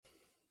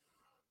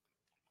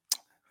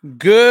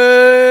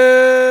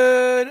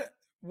Good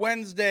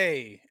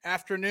Wednesday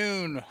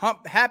afternoon.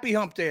 Happy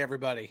hump day,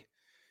 everybody.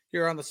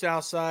 Here on the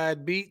South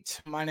Side Beat.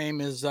 My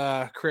name is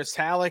Chris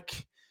Halleck.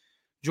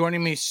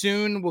 Joining me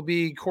soon will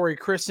be Corey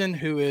Christen,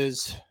 who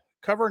is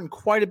covering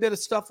quite a bit of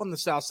stuff on the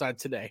South Side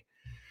today.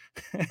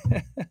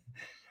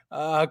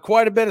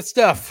 Quite a bit of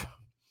stuff.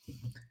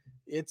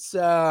 It's,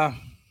 man,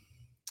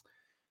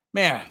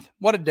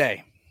 what a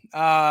day.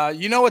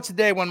 It's a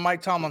day when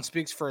Mike Tomlin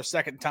speaks for a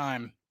second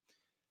time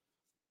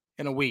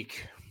in a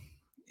week.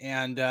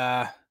 And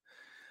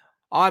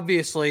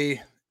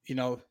obviously,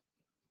 to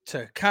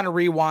kind of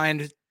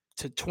rewind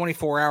to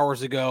 24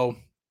 hours ago,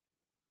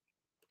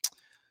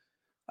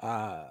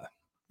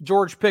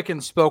 George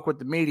Pickens spoke with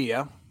the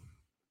media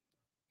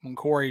when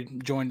Corey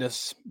joined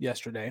us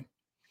yesterday.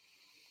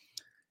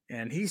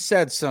 And he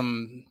said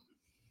some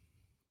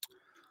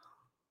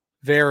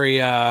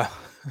very, I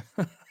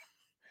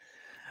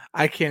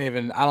don't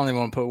even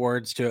want to put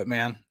words to it,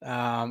 man.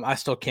 I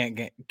still can't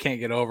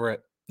get over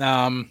it.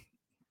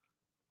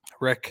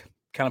 Rick,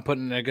 kind of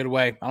putting it in a good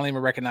way. I don't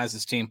even recognize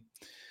this team.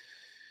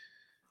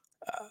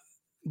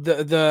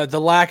 The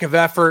lack of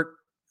effort,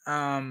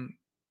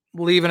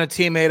 leaving a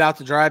teammate out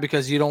to dry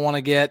because you don't want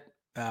to get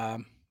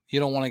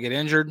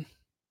injured.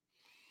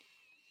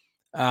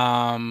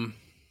 Matt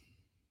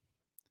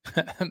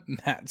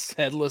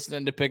said,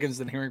 listening to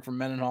Pickens and hearing from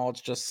Mendenhall, it's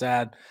just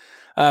sad.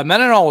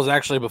 Mendenhall was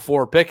actually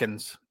before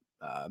Pickens.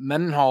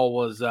 Mendenhall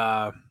was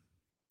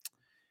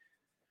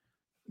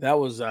that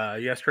was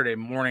yesterday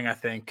morning, I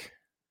think.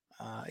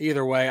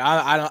 Either way,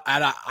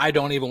 I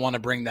don't even want to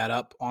bring that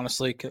up,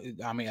 honestly.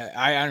 I mean,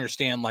 I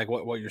understand like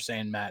what you're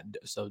saying, Matt.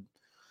 So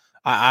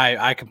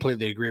I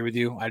completely agree with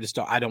you. I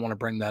don't want to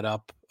bring that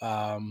up.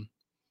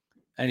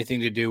 Anything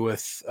to do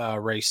with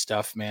race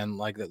stuff, man.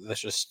 Like that's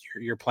just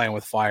you're playing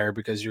with fire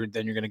because you're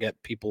going to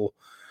get people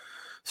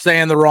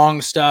saying the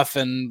wrong stuff,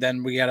 and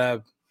then we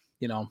gotta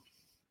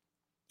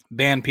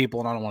ban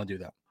people, and I don't want to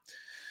do that.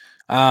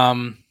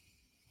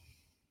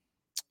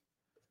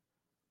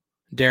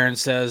 Darren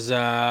says,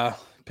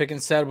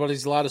 Pickens said what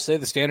he's allowed to say.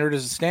 The standard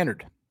is a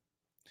standard.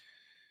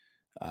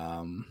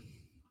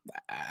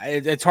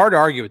 It's hard to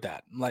argue with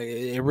that. Like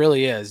it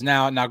really is.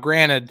 Now,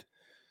 granted,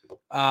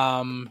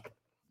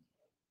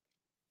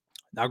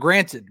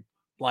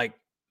 like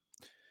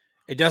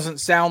it doesn't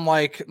sound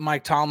like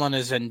Mike Tomlin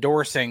is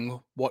endorsing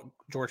what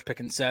George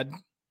Pickens said.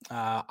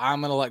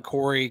 I'm going to let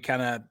Corey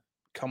kind of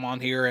come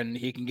on here and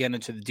he can get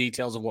into the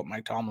details of what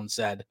Mike Tomlin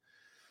said.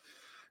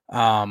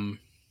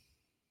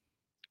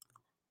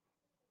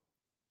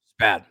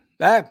 Bad.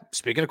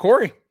 Speaking of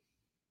Corey.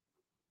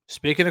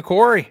 Didn't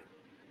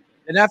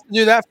have to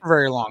do that for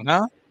very long,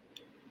 huh?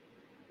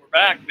 We're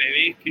back,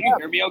 baby. Can you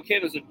hear me okay?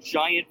 There's a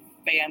giant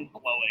fan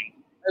blowing.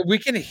 We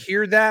can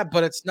hear that,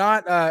 but it's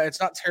not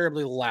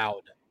terribly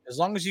loud. As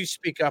long as you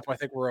speak up, I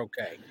think we're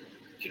okay.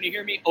 Can you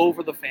hear me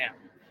over the fan?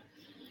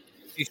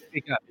 You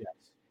speak up, yes.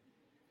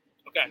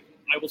 Okay,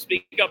 I will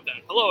speak up then.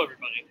 Hello,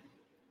 everybody.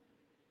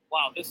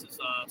 Wow, this is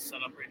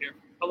set up right here.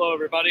 Hello,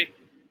 everybody.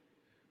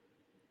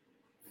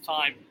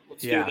 Time.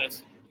 Let's do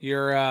this.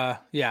 You're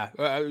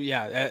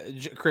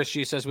Chris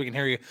G says we can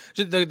hear you.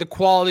 The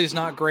quality is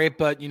not great,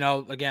 but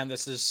again,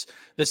 this is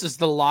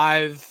the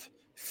live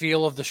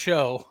feel of the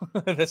show.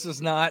 This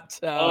is not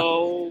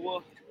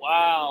oh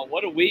wow,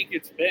 what a week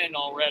it's been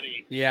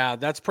already. Yeah,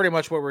 that's pretty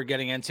much what we're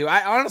getting into.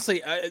 I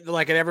honestly and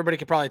everybody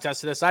could probably attest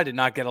to this, I did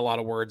not get a lot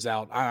of words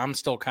out. I'm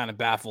still kind of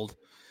baffled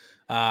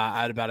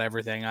about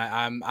everything.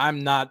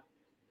 I'm not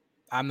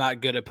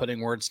good at putting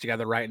words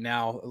together right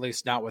now, at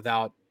least not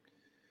without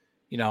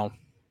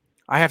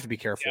I have to be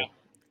careful.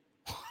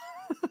 Yeah.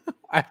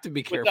 I have to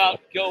be careful. Without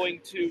going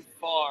too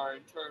far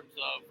in terms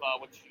of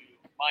what you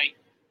might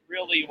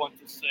really want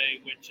to say,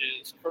 which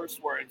is curse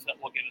words that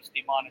will get us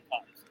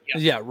demonetized.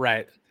 Yeah,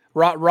 right.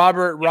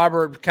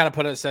 Robert kind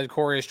of said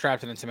Corey is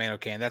trapped in a tomato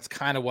can. That's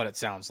kind of what it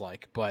sounds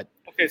like. But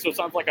okay, so it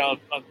sounds like a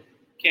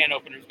can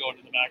opener's going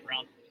in the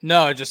background.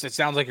 No, it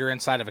sounds like you're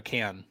inside of a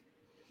can.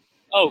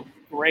 Oh,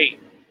 great.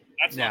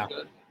 That's not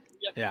good.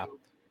 Yeah. I don't know.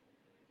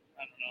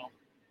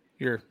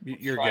 You're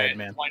good,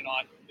 man. Why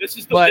not? This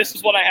is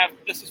what I have.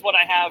 This is what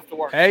I have to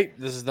work. Hey,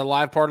 this is the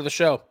live part of the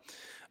show.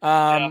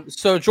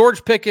 So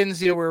George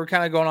Pickens, we were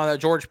kind of going on that.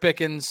 George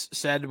Pickens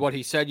said what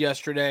he said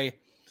yesterday.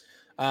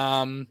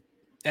 And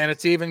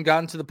it's even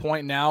gotten to the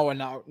point now, and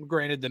now,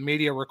 granted, the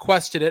media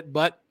requested it,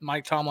 but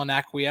Mike Tomlin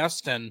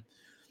acquiesced and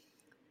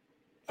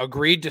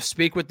agreed to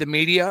speak with the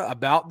media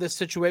about this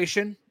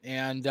situation.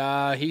 And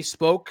he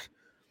spoke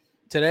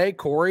today.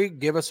 Corey,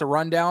 give us a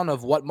rundown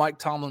of what Mike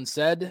Tomlin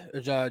said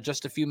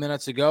just a few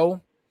minutes ago.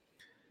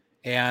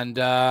 And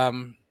I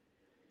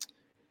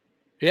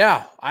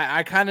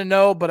kind of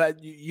know,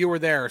 but you were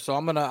there, so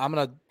I'm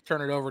gonna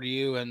turn it over to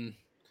you. And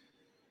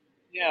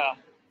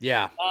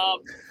yeah.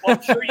 Well,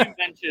 I'm sure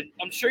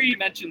you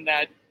mentioned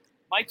that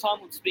Mike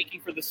Tomlin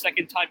speaking for the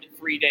second time in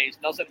 3 days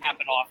doesn't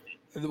happen often.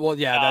 Well,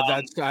 yeah,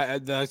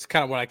 that's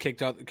kind of what I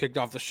kicked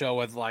off the show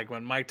with. Like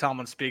when Mike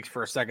Tomlin speaks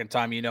for a second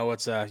time,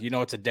 it's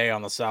a day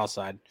on the South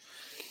Side.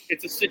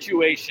 It's a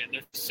situation.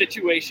 There's a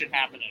situation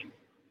happening.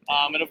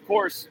 And of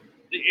course,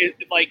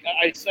 like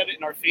I said it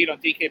in our feed on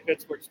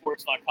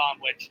DKPittsburghSports.com,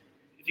 which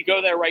if you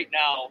go there right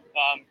now,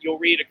 you'll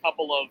read a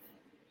couple of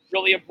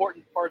really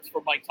important parts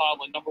from Mike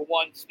Tomlin. Number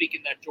one,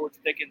 speaking that George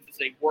Pickens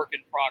is a work in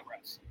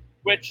progress,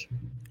 which,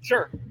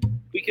 sure,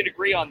 we can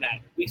agree on that.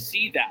 We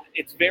see that.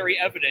 It's very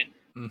evident.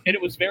 Mm-hmm. And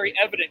it was very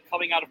evident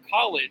coming out of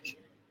college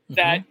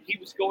that he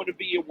was going to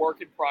be a work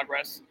in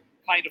progress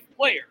kind of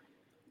player.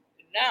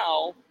 And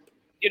now,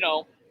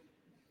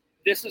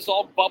 this is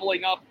all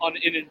bubbling up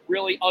in a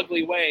really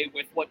ugly way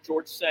with what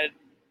George said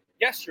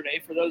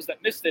yesterday, for those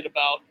that missed it,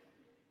 about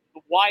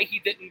why he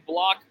didn't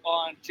block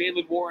on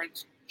Jaylen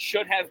Warren's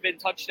should have been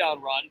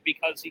touchdown run,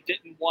 because he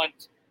didn't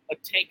want a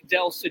Tank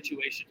Dell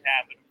situation to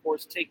happen. Of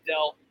course, Tank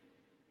Dell,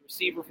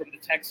 receiver from the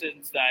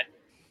Texans that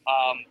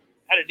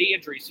had a knee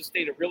injury,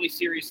 sustained a really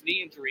serious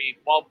knee injury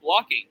while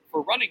blocking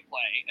for running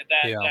play, and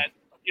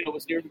that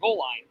was near the goal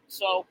line.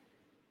 So,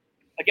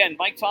 again,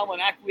 Mike Tomlin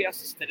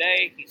acquiesces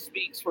today. He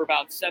speaks for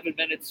about 7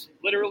 minutes.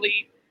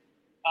 Literally,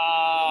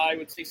 I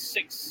would say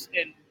 6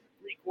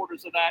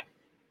 3/4 of that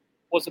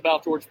was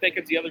about George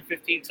Pickens. The other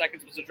 15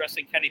 seconds was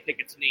addressing Kenny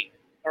Pickett's knee.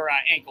 Or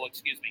ankle.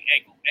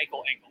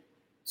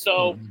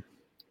 So,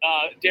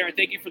 Darren,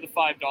 thank you for the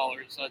 $5.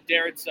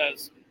 Darren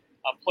says,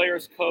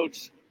 players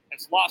coach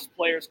has lost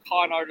players,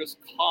 con artists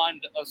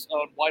conned us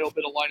on wide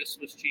open line of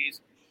Swiss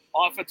cheese.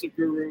 Offensive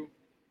guru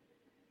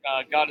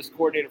got his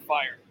coordinator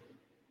fired.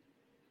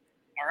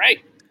 All right.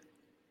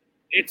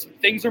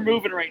 Things are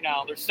moving right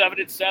now. They're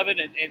 7-7,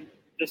 and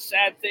the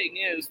sad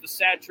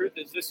truth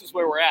is this is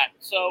where we're at.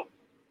 So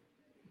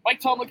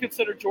Mike Tomlin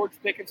considered George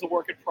Pickens a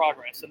work in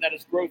progress, and that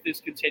his growth is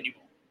continual.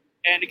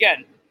 And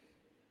again,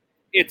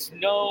 it's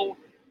no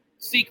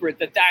secret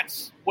that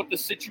that's what the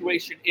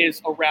situation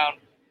is around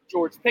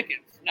George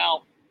Pickens.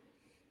 Now,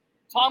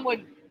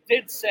 Tomlin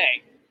did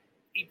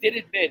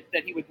admit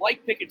that he would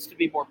like Pickens to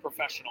be more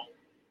professional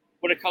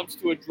when it comes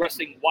to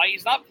addressing why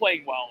he's not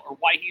playing well or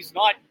why he's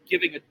not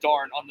giving a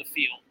darn on the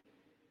field.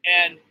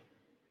 And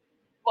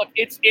look,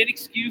 it's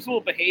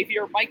inexcusable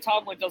behavior. Mike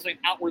Tomlin doesn't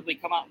outwardly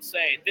come out and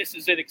say, this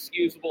is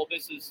inexcusable,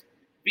 this is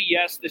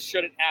BS, this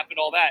shouldn't happen,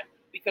 all that,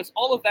 because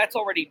all of that's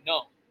already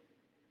known.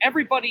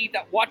 Everybody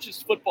that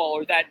watches football,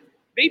 or that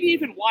maybe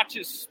even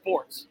watches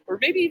sports, or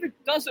maybe even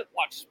doesn't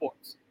watch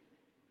sports,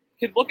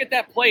 can look at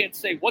that play and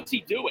say, what's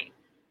he doing?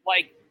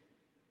 Like,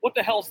 what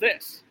the hell's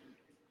this?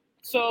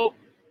 So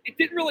he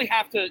didn't really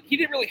have to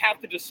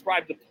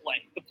describe the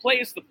play. The play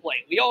is the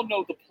play. We all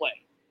know the play.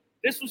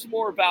 This was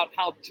more about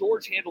how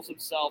George handles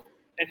himself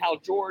and how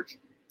George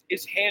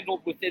is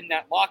handled within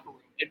that locker room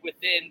and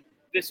within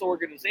this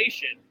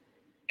organization.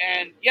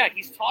 And yeah,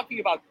 he's talking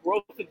about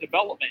growth and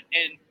development.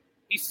 And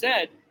he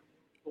said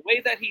the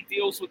way that he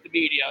deals with the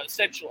media,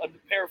 essentially, I'm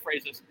going to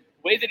paraphrase this,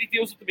 the way that he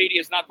deals with the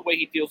media is not the way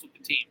he deals with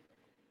the team.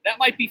 That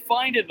might be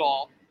fine and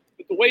all,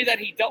 but the way that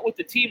he dealt with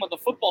the team on the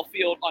football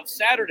field on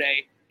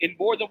Saturday in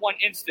more than one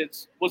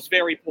instance was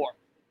very poor.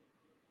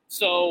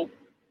 So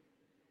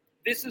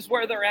this is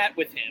where they're at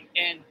with him.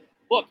 And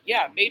look,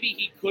 yeah, maybe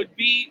he could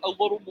be a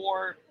little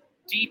more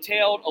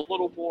detailed, a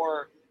little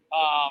more,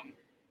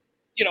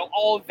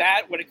 all of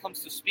that when it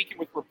comes to speaking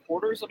with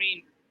reporters. I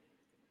mean,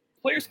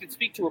 players can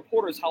speak to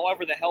reporters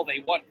however the hell they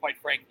want, quite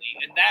frankly,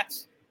 and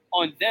that's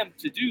on them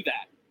to do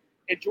that.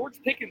 And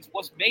George Pickens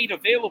was made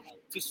available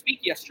to speak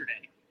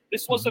yesterday.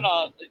 This wasn't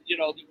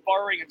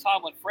borrowing a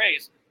Tomlin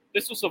phrase,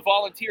 this was a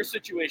volunteer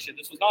situation.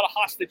 This was not a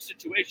hostage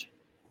situation.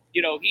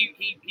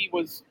 He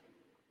was,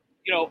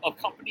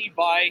 accompanied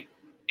by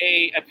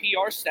a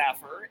PR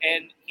staffer,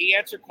 and he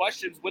answered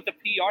questions with a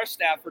PR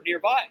staffer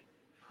nearby.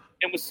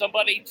 And with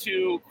somebody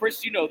to,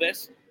 Chris, you know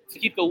this, to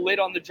keep the lid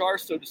on the jar,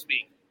 so to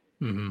speak.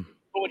 Mm-hmm.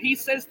 But when he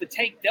says the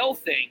Tank Dell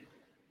thing,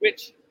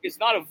 which is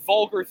not a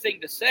vulgar thing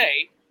to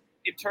say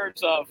in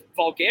terms of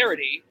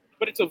vulgarity,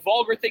 but it's a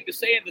vulgar thing to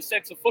say in the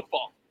sense of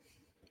football,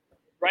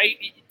 right?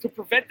 To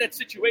prevent that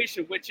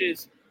situation, which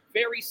is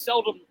very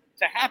seldom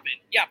to happen.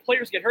 Yeah,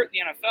 players get hurt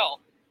in the NFL,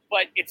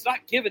 but it's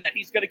not given that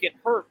he's going to get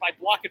hurt by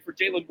blocking for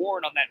Jaylen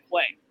Warren on that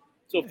play.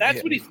 So if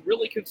that's what he's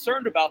really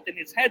concerned about, then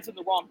his head's in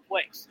the wrong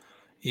place.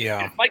 Yeah.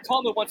 And if Mike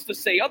Tomlin wants to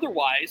say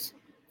otherwise,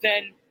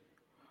 then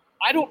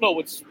I don't know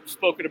what's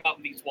spoken about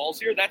in these walls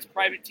here. That's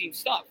private team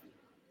stuff.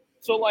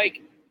 So, I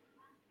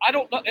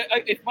don't know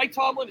if Mike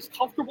Tomlin is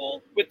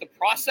comfortable with the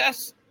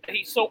process that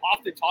he so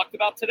often talked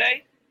about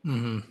today,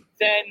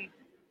 then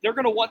they're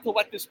going to want to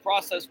let this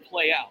process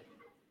play out.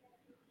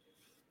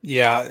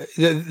 Yeah,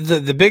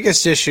 the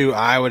biggest issue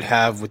I would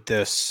have with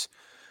this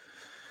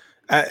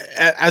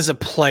as a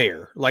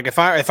player, like if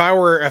I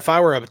were a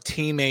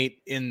teammate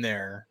in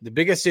there, the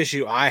biggest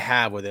issue I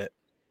have with it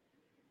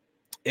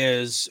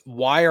is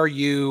why are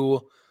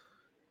you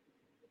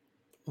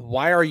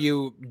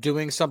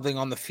doing something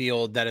on the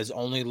field that is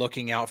only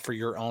looking out for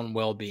your own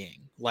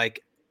well-being?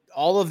 Like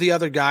all of the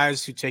other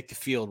guys who take the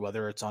field,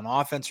 whether it's on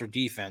offense or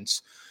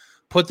defense,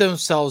 put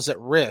themselves at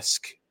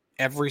risk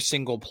every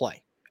single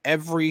play.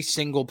 Every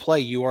single play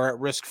you are at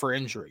risk for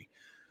injury,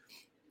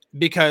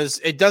 because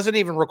it doesn't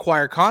even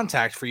require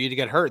contact for you to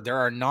get hurt. There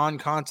are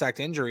non-contact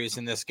injuries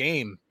in this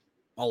game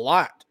a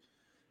lot.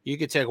 You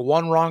could take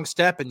one wrong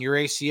step and your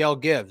ACL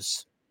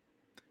gives.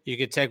 You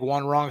could take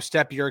one wrong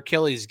step, your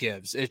Achilles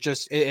gives.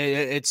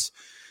 It's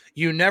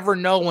you never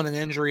know when an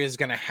injury is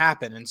going to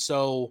happen. And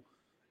so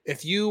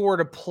if you were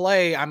to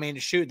play, I mean,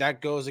 shoot,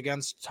 that goes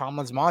against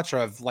Tomlin's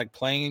mantra of like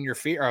playing in your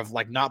fear, of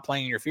like not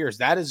playing in your fears.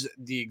 That is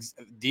the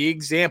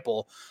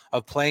example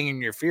of playing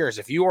in your fears.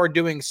 If you are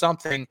doing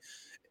something,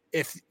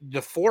 if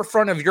the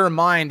forefront of your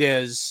mind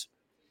is,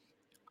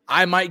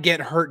 I might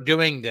get hurt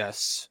doing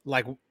this,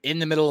 like in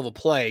the middle of a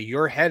play,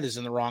 your head is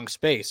in the wrong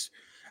space.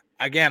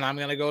 Again, I'm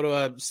going to go to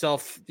a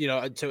self,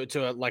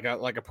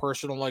 to a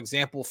personal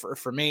example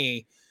for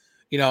me,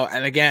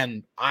 and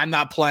again, I'm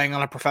not playing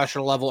on a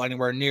professional level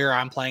anywhere near.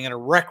 I'm playing at a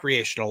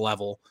recreational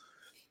level.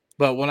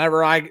 But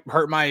whenever I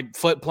hurt my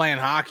foot playing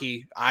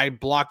hockey, I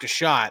blocked a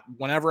shot.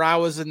 Whenever I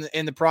was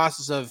in the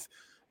process of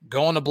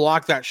going to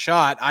block that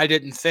shot, I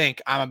didn't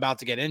think I'm about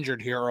to get injured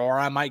here or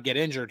I might get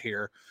injured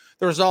here.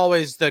 There's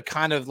always the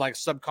kind of like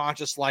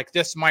subconscious, like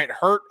this might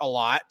hurt a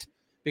lot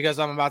because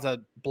I'm about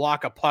to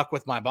block a puck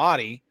with my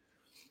body.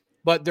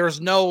 But there's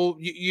no,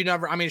 you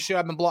never, I mean, shit,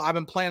 I've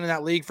been playing in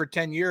that league for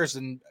 10 years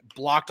and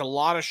blocked a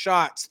lot of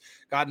shots,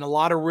 gotten a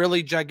lot of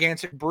really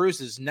gigantic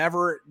bruises,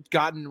 never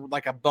gotten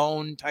like a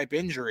bone type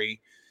injury.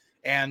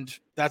 And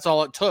that's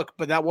all it took.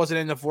 But that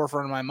wasn't in the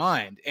forefront of my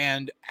mind.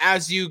 And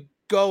as you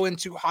go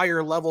into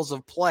higher levels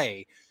of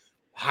play,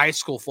 high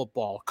school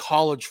football,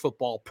 college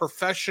football,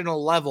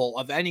 professional level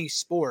of any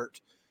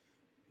sport,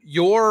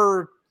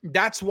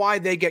 that's why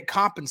they get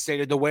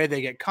compensated the way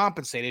they get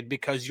compensated,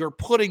 because you're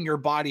putting your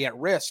body at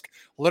risk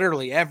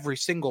literally every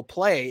single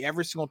play,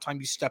 every single time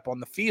you step on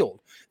the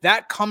field.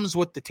 That comes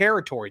with the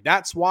territory.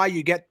 That's why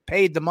you get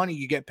paid the money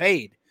you get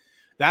paid.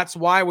 That's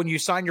why when you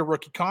sign your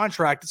rookie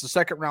contract, it's a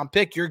second round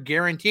pick, you're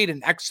guaranteed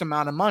an X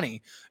amount of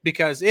money,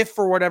 because if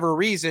for whatever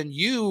reason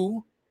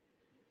you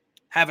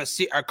have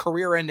a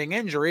career-ending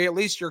injury, at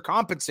least you're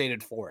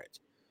compensated for it.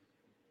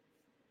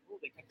 Ooh,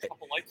 they put a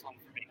couple lights on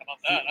for me. How about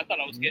that? I thought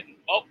I was getting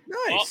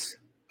nice.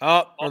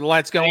 Are the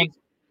lights going?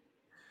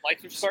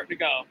 Lights are starting to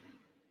go.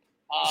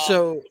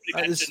 So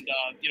mentioned,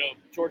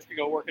 George can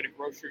go work at a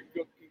grocery.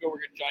 Can go work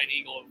at Giant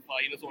Eagle if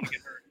he doesn't want to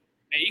get hurt.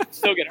 And you can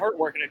still get hurt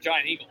working at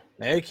Giant Eagle.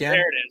 Yeah, you can.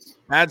 There it is.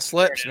 Bad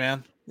slips,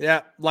 man.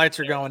 Yeah, lights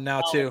are going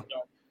now too.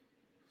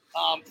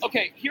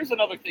 Okay, here's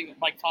another thing that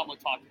Mike Tomlin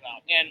talked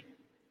about, and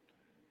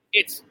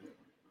it's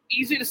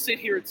easy to sit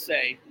here and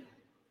say,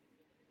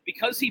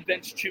 because he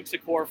benched Chuks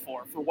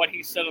Okorafor for what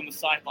he said on the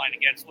sideline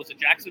against, was it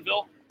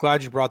Jacksonville?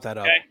 Glad you brought that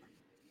up. Okay.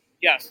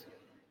 Yes.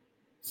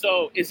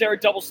 So is there a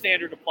double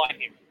standard applied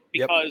here?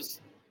 Because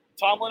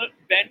Tomlin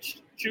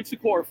benched Chuks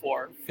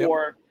Okorafor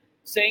for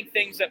saying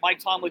things that Mike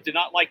Tomlin did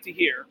not like to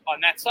hear on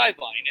that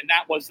sideline, and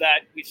that was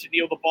that we should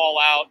kneel the ball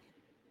out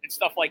and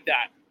stuff like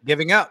that.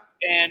 Giving up.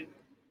 And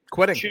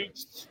quitting.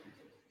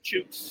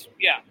 Chuks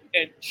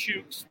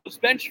was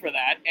benched for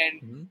that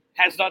and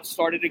has not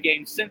started a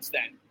game since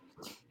then.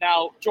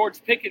 Now,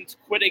 George Pickens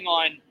quitting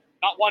on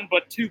not one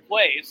but two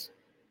plays,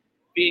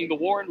 being the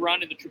Warren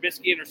run and the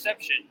Trubisky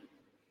interception,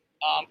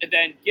 and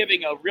then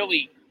giving a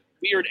really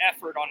weird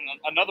effort on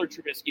another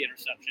Trubisky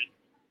interception.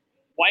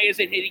 Why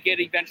isn't he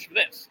getting benched for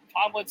this?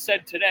 Tomlin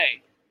said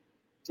today,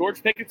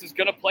 George Pickens is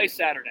going to play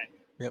Saturday.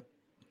 Yep.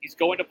 He's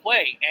going to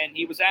play, and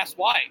he was asked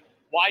why.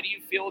 Why do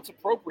you feel it's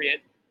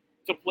appropriate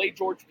to play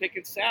George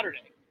Pickens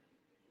Saturday?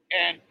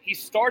 And he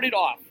started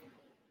off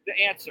the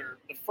answer.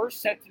 The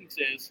first sentence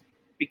is,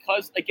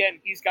 because, again,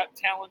 he's got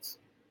talents,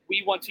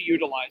 we want to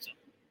utilize him.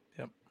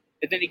 Yep.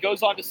 And then he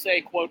goes on to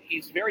say, quote,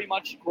 he's very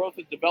much growth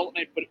and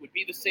development, but it would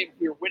be the same if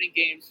we were winning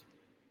games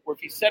or if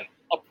he said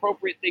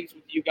appropriate things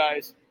with you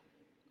guys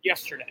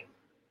yesterday.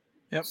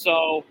 Yep.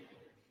 So,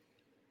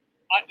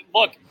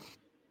 look,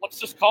 let's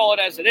just call it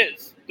as it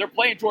is. They're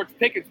playing George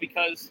Pickens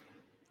because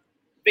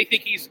they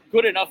think he's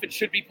good enough and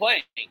should be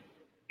playing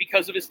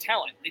because of his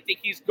talent. They think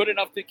he's good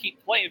enough to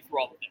keep playing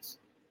through all of this.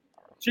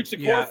 Chuks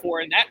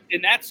Okorafor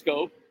in that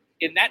scope,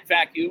 in that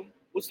vacuum,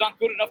 was not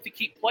good enough to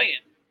keep playing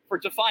for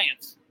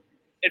defiance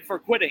and for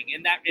quitting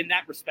in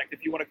that respect,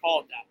 if you want to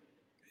call it that.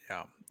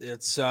 Yeah,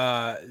 it's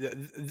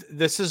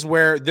this is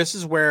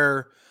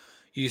where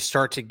you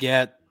start to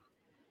get.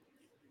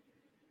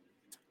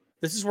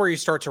 This is where you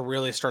start to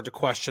really start to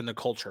question the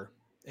culture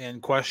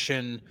and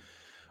question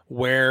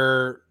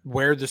where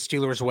the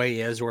Steelers' way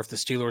is, or if the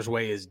Steelers'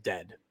 way is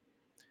dead.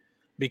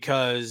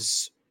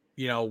 Because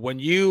when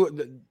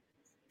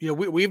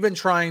we've been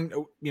trying,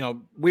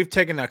 we've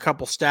taken a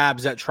couple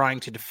stabs at trying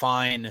to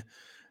define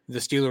the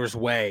Steelers'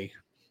 way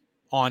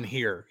on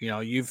here.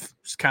 You've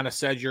kind of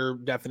said your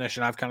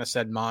definition. I've kind of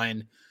said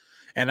mine.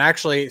 And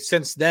actually,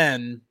 since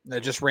then, I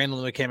just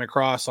randomly came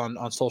across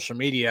on social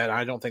media, and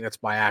I don't think that's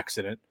by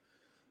accident.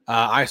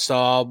 I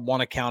saw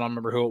one account, I don't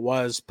remember who it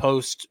was,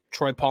 post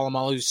Troy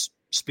Polamalu's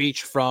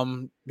speech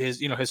from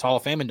his Hall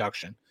of Fame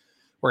induction,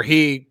 where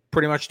he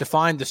pretty much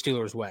defined the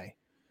Steelers' way.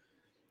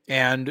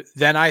 And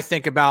then I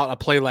think about a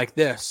play like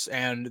this,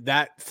 and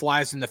that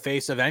flies in the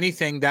face of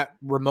anything that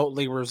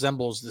remotely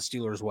resembles the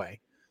Steelers' way.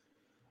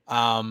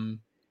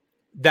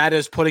 That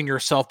is putting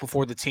yourself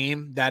before the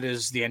team. That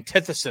is the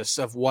antithesis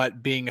of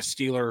what being a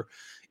Steeler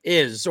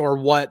is, or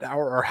what,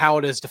 or how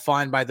it is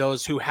defined by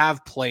those who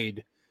have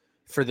played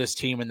for this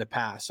team in the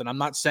past. And I'm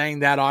not saying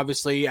that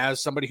obviously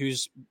as somebody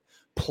who's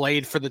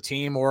played for the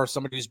team or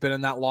somebody who's been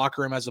in that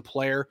locker room as a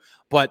player,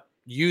 but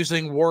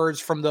using words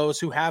from those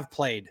who have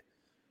played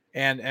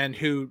and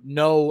who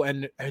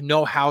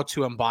know how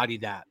to embody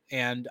that.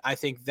 And I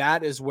think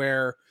that is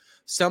where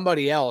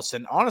somebody else,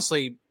 and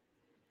honestly,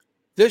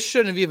 this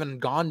shouldn't have even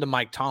gone to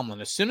Mike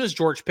Tomlin. As soon as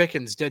George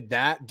Pickens did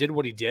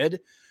what he did,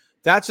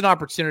 that's an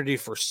opportunity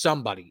for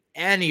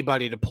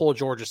anybody to pull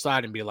George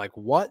aside and be like,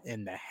 what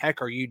in the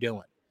heck are you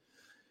doing?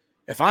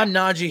 If I'm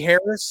Najee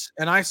Harris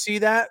and I see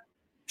that,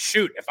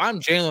 shoot, if I'm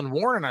Jaylen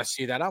Warren and I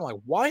see that, I'm like,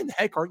 why in the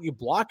heck aren't you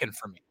blocking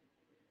for me?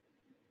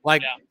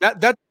 Like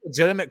that's a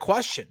legitimate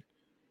question.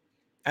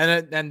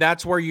 And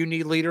that's where you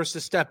need leaders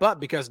to step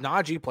up, because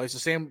Najee plays the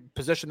same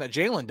position that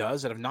Jaylen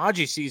does. And if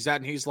Najee sees that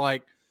and he's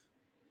like,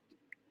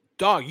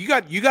 dog, you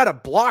got to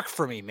block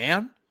for me,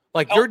 man.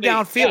 Like, help you're me.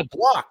 Downfield,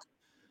 block.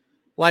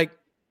 Like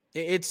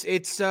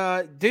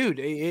dude,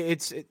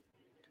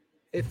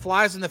 it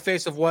flies in the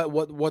face of what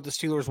the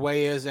Steelers'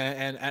 way is,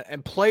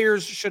 and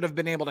players should have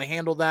been able to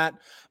handle that.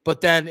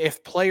 But then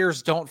if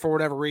players don't, for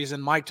whatever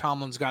reason, Mike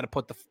Tomlin's got to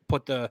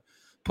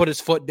put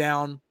his foot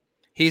down.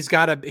 He's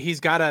got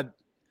to,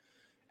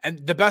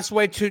 and the best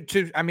way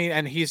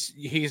and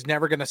he's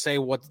never going to say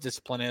what the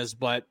discipline is,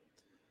 but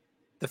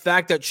the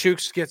fact that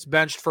Chooks gets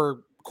benched for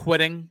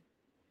quitting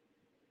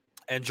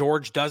and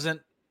George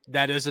doesn't,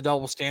 that is a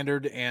double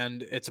standard,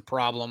 and it's a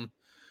problem.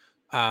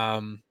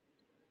 I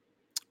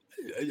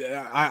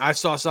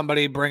saw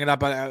somebody bring it up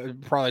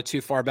probably too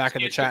far back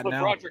in the chat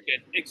now.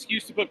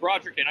 Excuse to put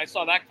Broderick in. I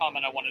saw that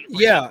comment. I wanted to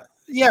bring up.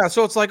 Yeah.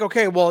 So it's like,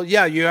 okay, well,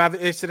 yeah,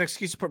 it's an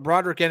excuse to put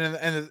Broderick in,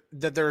 and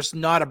that there's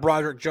not a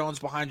Broderick Jones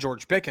behind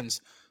George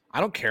Pickens. I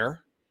don't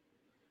care.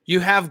 You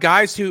have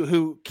guys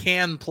who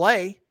can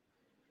play.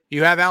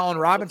 You have Allen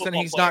Robinson.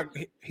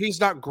 He's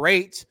not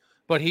great,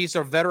 but he's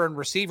a veteran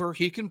receiver.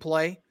 He can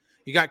play.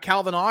 You got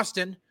Calvin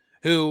Austin,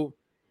 who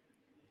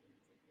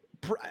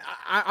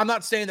I'm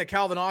not saying that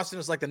Calvin Austin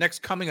is like the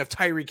next coming of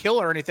Tyreek Hill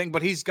or anything,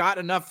 but he's got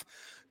enough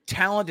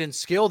talent and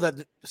skill that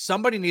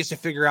somebody needs to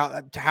figure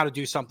out how to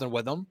do something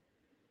with him.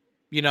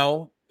 You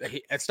know,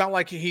 it's not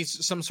like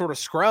he's some sort of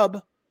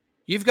scrub.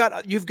 You've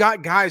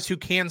got guys who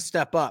can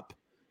step up,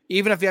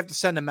 even if you have to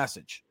send a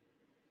message.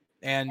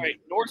 And all right,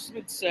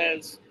 Norseman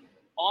says,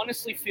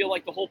 honestly feel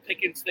like the whole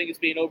Pickens thing is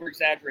being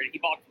over-exaggerated.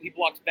 He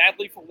blocks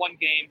badly for one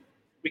game.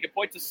 We can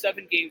point to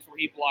 7 games where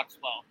he blocks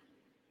well.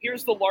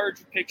 Here's the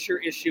larger picture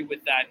issue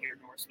with that here,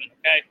 Norseman,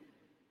 okay?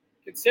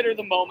 Consider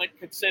the moment,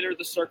 consider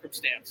the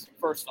circumstance,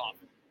 first off.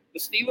 The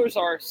Steelers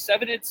are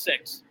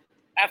 7-6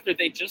 after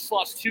they just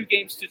lost 2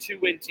 games to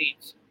 2-win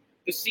teams.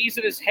 The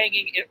season is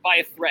hanging by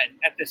a thread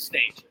at this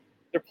stage.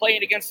 They're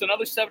playing against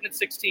another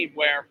 7-6 team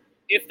where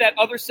if that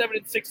other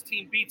 7-6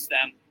 team beats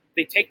them,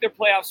 they take their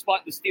playoff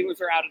spot, and the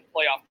Steelers are out of the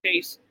playoff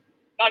chase.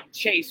 Not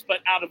chase, but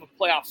out of a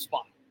playoff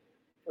spot,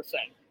 per se.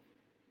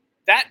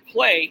 That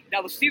play,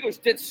 now the Steelers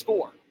did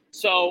score.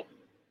 So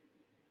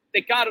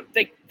they got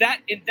that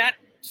in that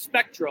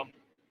spectrum,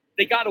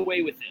 they got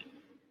away with it.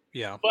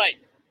 Yeah. But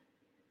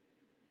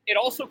it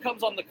also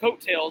comes on the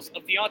coattails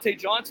of Deontay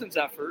Johnson's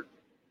effort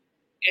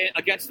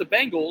against the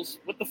Bengals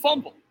with the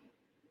fumble.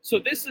 So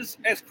this is,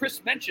 as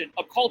Chris mentioned,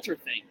 a culture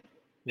thing.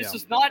 This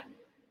is not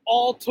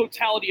all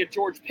totality of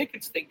George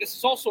Pickens thing. This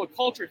is also a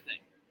culture thing.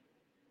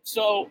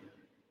 So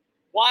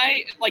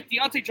why, like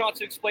Deontay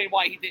Johnson explained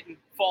why he didn't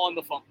fall on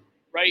the fumble,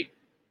 right?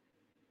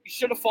 He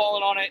should have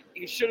fallen on it.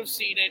 He should have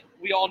seen it.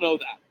 We all know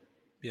that.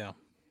 Yeah.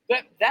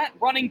 That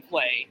running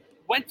play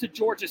went to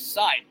George's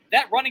side.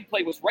 That running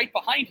play was right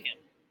behind him.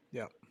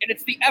 Yeah. And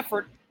it's the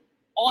effort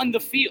on the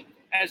field,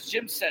 as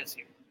Jim says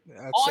here.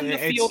 On the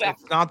field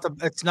effort.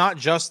 It's not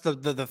just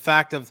the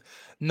fact of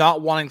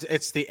not wanting to,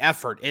 it's the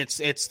effort.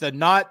 It's the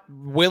not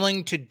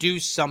willing to do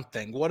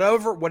something.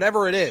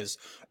 Whatever it is.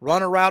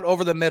 Run a route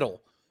over the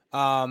middle.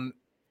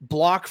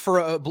 Block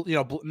for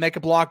make a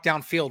block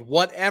downfield,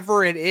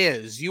 whatever it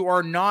is, you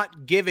are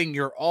not giving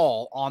your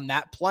all on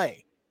that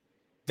play.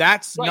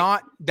 That's right.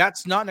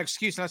 That's not an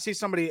excuse. And I see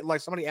somebody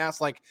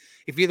asked, like,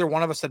 if either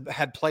one of us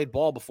had played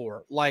ball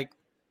before. Like,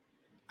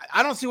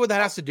 I don't see what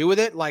that has to do with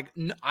it. Like,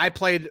 I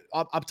played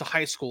up to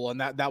high school, and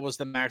that was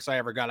the max I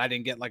ever got. I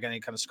didn't get like any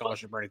kind of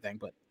scholarship or anything,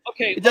 but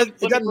okay, it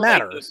doesn't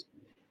matter.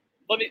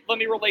 Let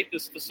me relate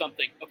this to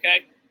something.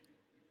 Okay,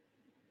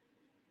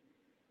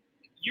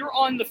 you're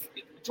on the.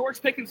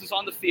 George Pickens is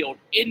on the field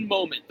in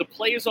moment. The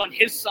play is on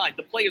his side.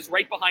 The play is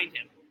right behind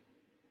him.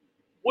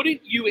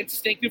 Wouldn't you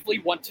instinctively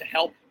want to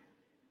help?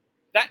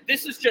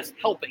 This is just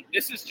helping.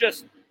 This is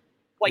just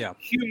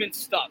human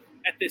stuff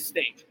at this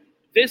stage.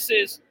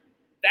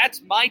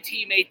 That's my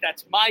teammate.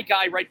 That's my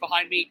guy right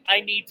behind me. I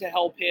need to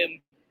help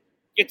him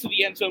get to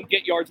the end zone,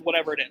 get yards,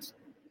 whatever it is.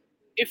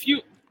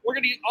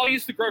 I'll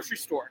use the grocery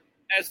store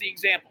as the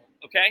example.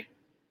 Okay.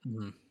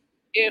 Mm-hmm.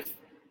 If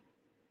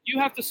you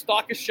have to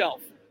stock a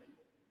shelf,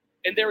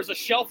 and there is a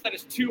shelf that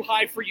is too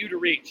high for you to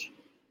reach,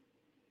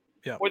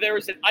 or there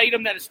is an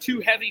item that is too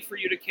heavy for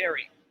you to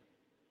carry,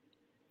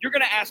 you're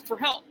going to ask for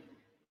help.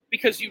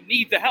 because you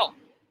need the help,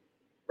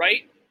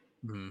 right?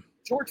 Mm-hmm.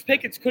 George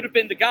Pickens could have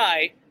been the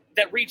guy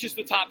that reaches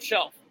the top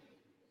shelf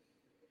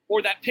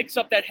or that picks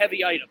up that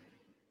heavy item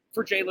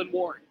for Jaylen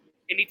Warren,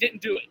 and he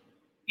didn't do it.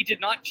 He did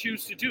not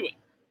choose to do it.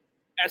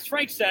 As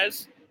Frank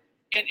says,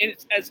 and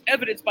it's as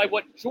evidenced by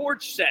what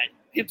George said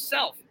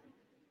himself,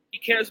 he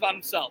cares about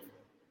himself.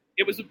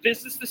 It was a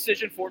business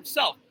decision for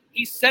himself.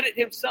 He said it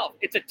himself.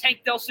 It's a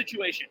Tank Dell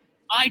situation.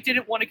 I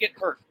didn't want to get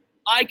hurt.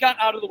 I got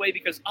out of the way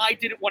because I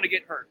didn't want to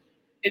get hurt.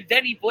 And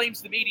then he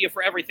blames the media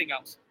for everything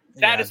else.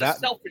 That is a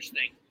selfish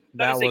thing.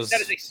 That is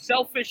a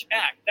selfish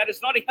act. That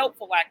is not a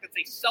helpful act. That's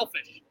a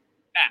selfish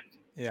act.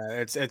 Yeah,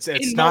 it's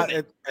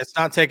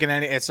not taking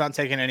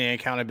any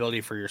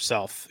accountability for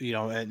yourself. You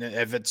know, and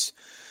if it's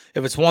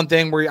one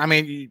thing where I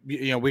mean,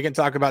 you know, we can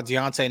talk about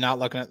Deontay not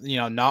looking at, you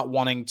know, not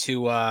wanting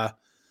to,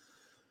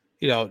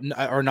 you know,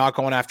 or not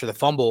going after the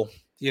fumble.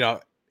 You know,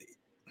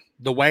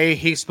 the way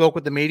he spoke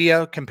with the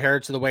media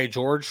compared to the way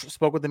George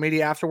spoke with the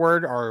media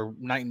afterward are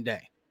night and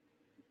day.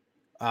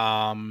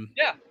 Deontay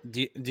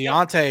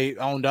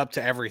owned up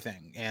to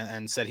everything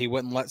and said he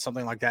wouldn't let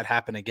something like that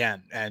happen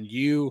again. And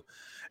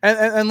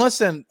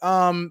listen,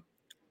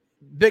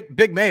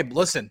 Big Mabe,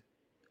 listen,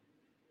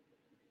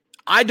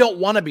 I don't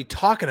want to be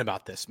talking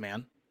about this,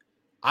 man.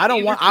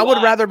 I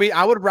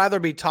would rather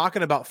be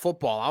talking about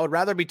football. I would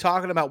rather be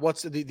talking about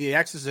what's the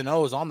X's and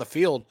O's on the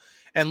field.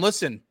 And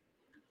listen,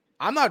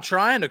 I'm not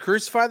trying to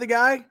crucify the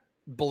guy.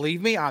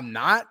 Believe me, I'm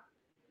not.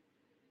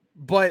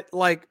 But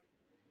like,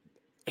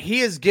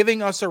 he is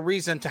giving us a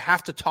reason to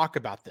have to talk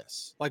about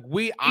this. Like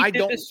I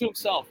don't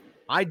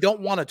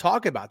want to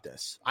talk about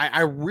this.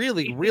 I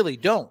really, really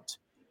don't.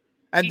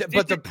 And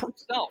but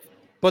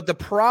the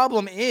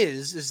problem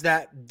is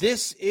that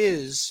this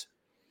is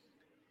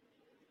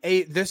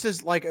a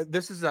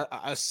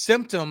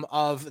symptom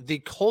of the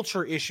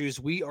culture issues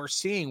we are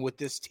seeing with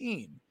this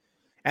team.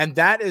 And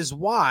that is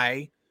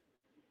why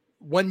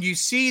when you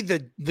see to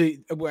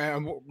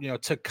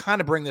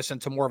kind of bring this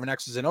into more of an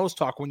X's and O's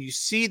talk, when you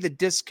see the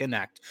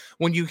disconnect,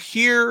 when you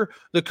hear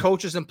the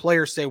coaches and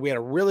players say we had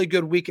a really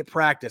good week at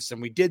practice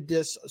and we did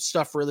this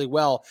stuff really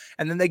well,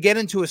 and then they get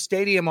into a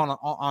stadium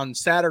on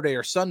Saturday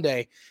or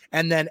Sunday,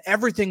 and then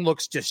everything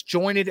looks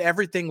disjointed,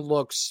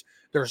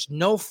 there's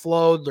no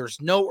flow, there's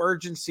no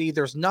urgency,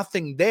 there's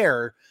nothing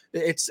there.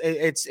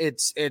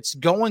 It's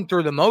going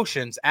through the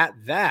motions at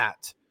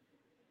that.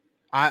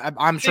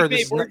 I'm sure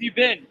this. Where have you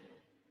been?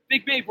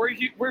 Big Babe, where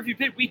have you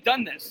been? We've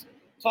done this.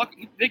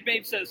 Big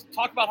Babe says,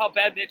 talk about how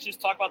bad Mitch is,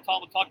 talk about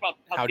Tomlin, talk about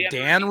how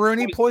Dan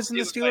Rooney poisoned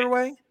the Steeler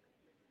way.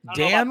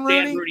 Dan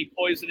Rooney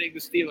poisoning the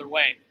Steeler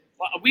way.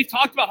 Well, we've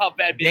talked about how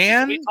bad Mitch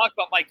is. We talked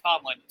about Mike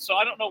Tomlin. So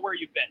I don't know where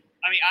you've been.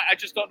 I mean, I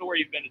just don't know where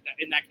you've been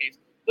in that case.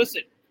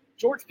 Listen,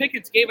 George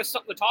Pickens gave us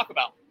something to talk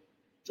about.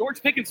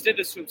 George Pickens did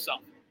this to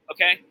himself,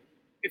 okay?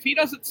 If he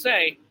doesn't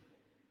say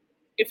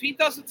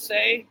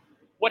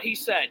what he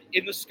said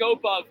in the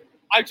scope of,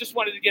 I just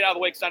wanted to get out of the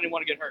way because I didn't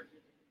want to get hurt,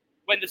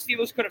 when the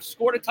Steelers could have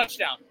scored a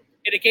touchdown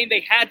in a game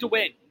they had to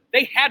win.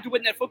 They had to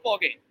win that football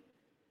game.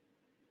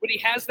 When he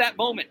has that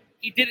moment,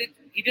 he didn't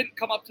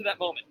come up to that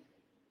moment.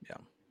 Yeah.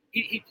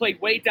 He played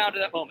way down to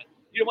that moment.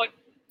 You know what?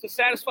 To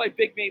satisfy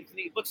Big Babe's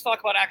need, let's talk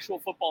about actual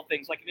football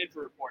things like an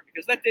injury report,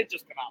 because that did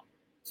just come out.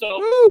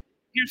 So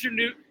here's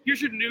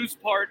your news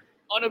part,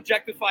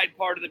 unobjectified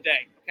part of the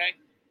day. Okay,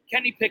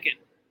 Kenny Pickett,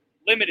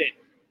 limited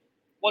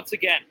once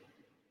again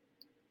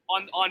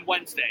on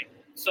Wednesday.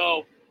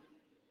 So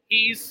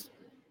he's,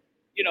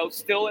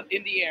 still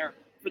in the air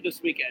for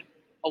this weekend.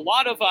 A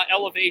lot of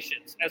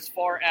elevations as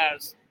far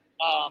as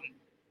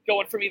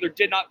going from either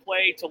did not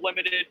play to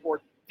limited or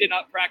did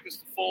not practice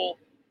to full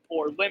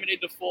or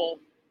limited to full.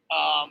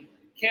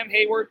 Cam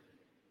Hayward,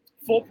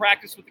 full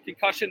practice with the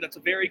concussion. That's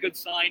a very good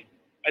sign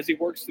as he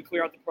works to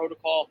clear out the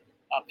protocol.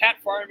 Pat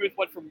Freiermuth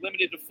went from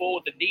limited to full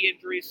with a knee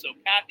injury, so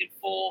Pat in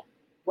full.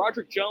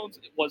 Broderick Jones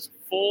was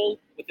full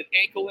with an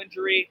ankle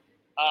injury.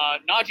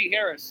 Najee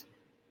Harris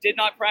did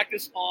not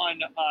practice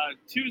on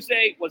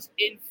Tuesday, was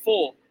in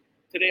full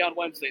today on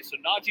Wednesday. So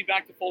Najee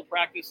back to full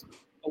practice.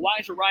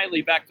 Elijah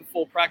Riley back to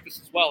full practice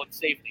as well at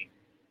safety.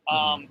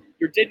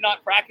 Your did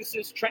not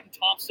practices, Trenton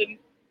Thompson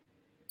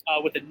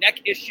with a neck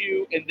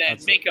issue. And then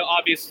Minka,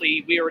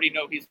 obviously, we already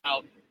know he's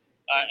out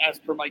as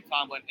per Mike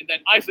Tomlin. And then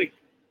Isaac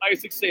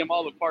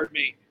Seumalo, pardon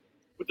me,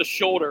 with the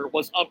shoulder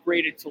was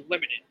upgraded to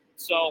limited.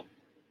 So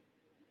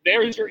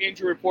there's your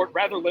injury report,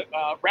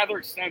 rather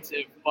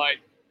extensive, but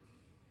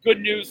good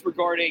news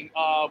regarding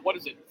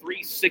 3-6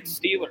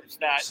 Steelers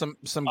that some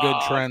good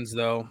trends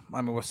though.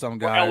 I mean, with some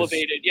guys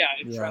elevated,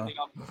 trending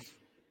up.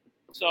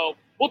 So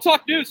we'll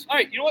talk news. All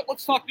right, you know what?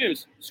 Let's talk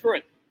news. Screw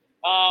it.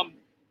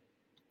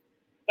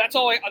 That's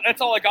all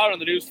I got on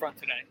the news front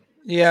today.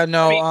 Yeah,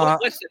 no. I mean,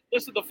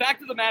 listen. The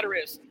fact of the matter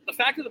is,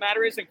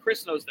 and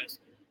Chris knows this.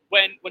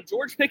 When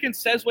George Pickens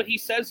says what he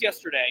says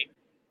yesterday,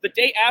 the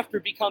day after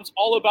becomes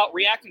all about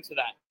reacting to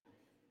that.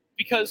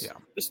 Because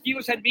the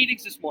Steelers had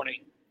meetings this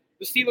morning.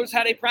 The Steelers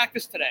had a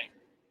practice today.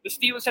 The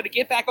Steelers had to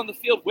get back on the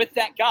field with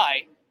that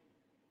guy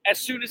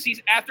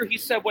after he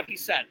said what he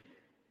said.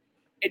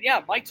 And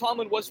Mike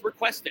Tomlin was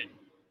requested.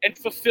 and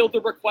fulfilled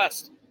the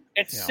request.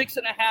 And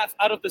 6.5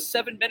 out of the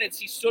 7 minutes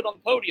he stood on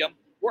the podium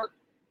were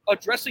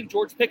addressing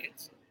George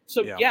Pickens.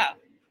 So,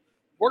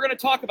 we're going to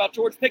talk about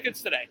George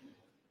Pickens today.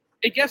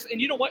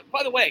 And you know what?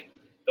 By the way,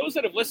 those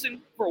that have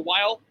listened for a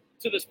while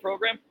to this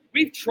program,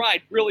 we've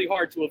tried really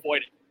hard to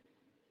avoid it.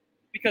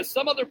 Because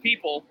some other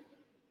people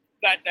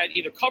that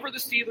either cover the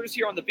Steelers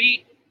here on the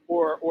beat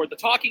or the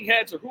talking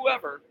heads or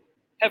whoever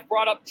have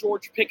brought up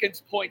George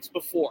Pickens' points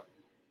before.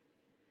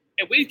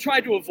 And we've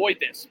tried to avoid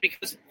this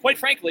because, quite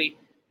frankly,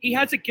 he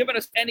hasn't given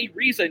us any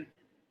reason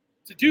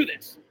to do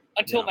this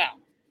until now.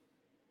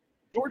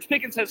 George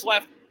Pickens has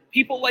left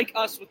people like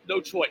us with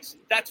no choice.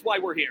 That's why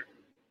we're here.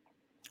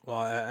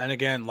 Well, and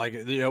again, like,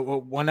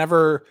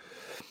 whenever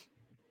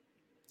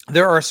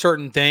there are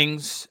certain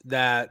things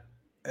that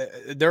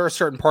there are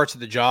certain parts of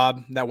the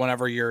job that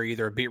whenever you're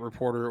either a beat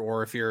reporter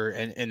or if you're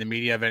in the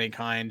media of any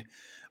kind,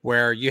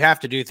 where you have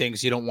to do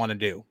things you don't want to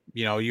do.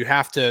 You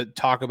have to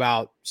talk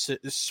about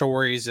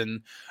stories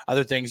and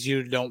other things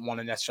you don't want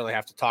to necessarily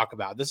have to talk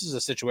about. This is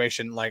a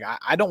situation like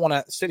I don't want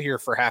to sit here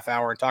for half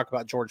hour and talk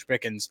about George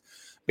Pickens.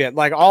 But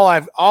like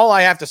all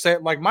I have to say,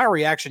 like my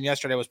reaction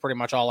yesterday was pretty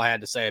much all I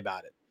had to say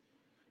about it.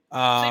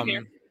 Same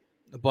here.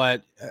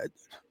 But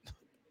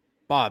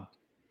Bob,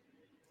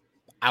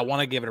 I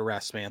want to give it a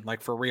rest, man. Like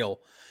for real.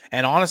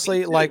 And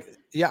honestly, like,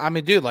 yeah, I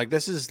mean, dude, like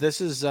this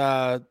is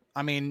I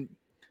mean,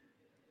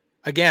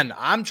 again,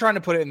 I'm trying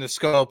to put it in the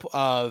scope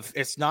of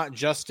it's not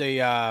just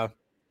a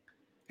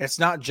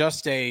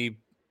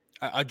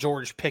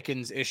George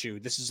Pickens issue.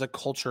 This is a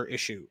culture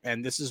issue,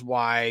 and this is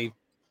why,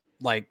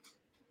 like,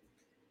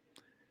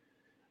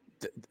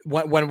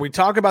 when we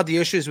talk about the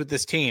issues with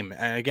this team,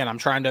 and again, I'm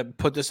trying to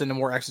put this into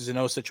more X's and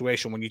O's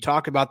situation. When you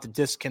talk about the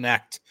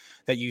disconnect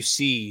that you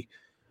see,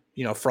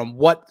 from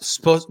what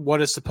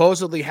is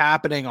supposedly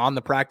happening on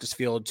the practice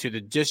field to the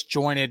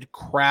disjointed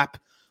crap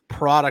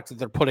product that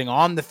they're putting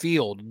on the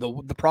field,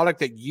 the product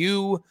that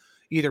you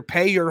either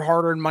pay your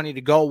hard-earned money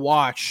to go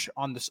watch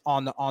on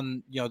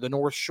the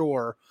North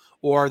Shore,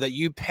 or that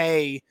you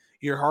pay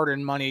your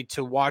hard-earned money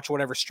to watch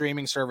whatever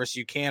streaming service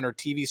you can or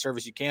TV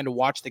service you can to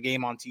watch the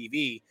game on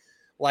TV.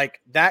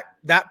 Like that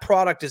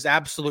product is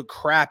absolute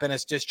crap and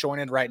it's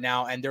disjointed right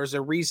now. And there's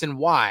a reason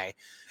why.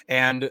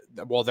 And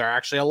well, there are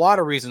actually a lot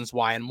of reasons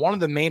why. And one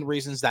of the main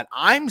reasons that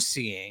I'm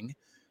seeing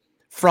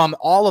from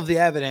all of the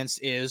evidence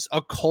is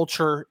a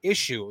culture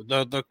issue.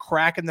 The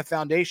crack in the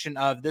foundation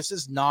of this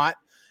is not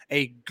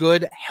a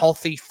good,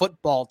 healthy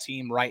football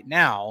team right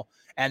now.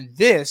 And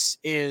this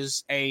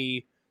is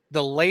the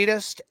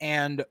latest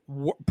and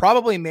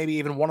probably maybe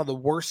even one of the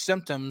worst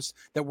symptoms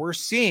that we're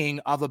seeing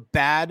of a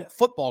bad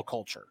football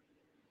culture.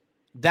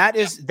 That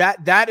is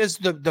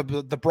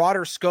the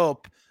broader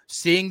scope,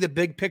 seeing the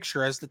big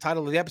picture, as the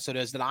title of the episode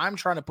is, that I'm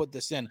trying to put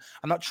this in.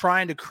 I'm not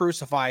trying to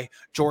crucify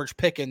George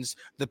Pickens,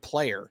 the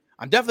player.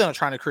 I'm definitely not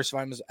trying to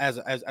crucify him as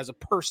a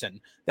person.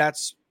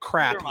 That's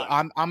crap.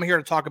 I'm here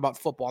to talk about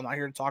football. I'm not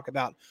here to talk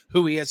about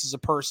who he is as a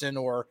person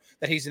or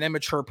that he's an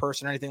immature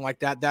person or anything like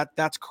that.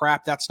 That's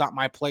crap. That's not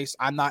my place.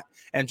 I'm not,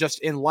 and just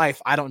in life,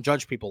 I don't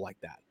judge people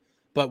like that.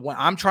 But when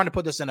I'm trying to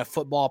put this in a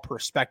football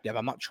perspective,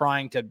 I'm not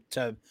trying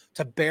to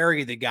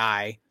bury the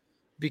guy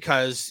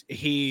because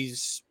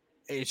this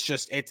is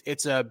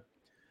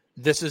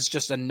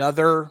just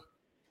another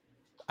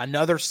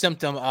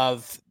symptom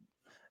of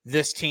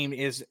this team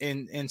is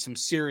in some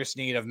serious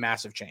need of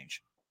massive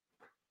change.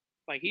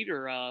 My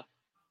heater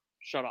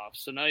shut off,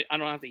 so now I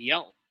don't have to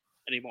yell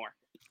anymore.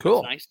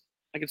 Cool. That's nice.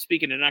 I can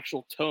speak in an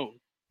actual tone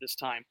this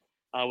time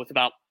with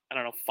about,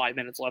 5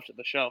 minutes left of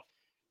the show.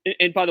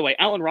 And by the way,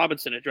 Allen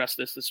Robinson addressed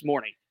this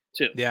morning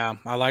too. Yeah,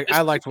 I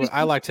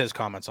liked his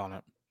comments on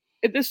it.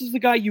 This is the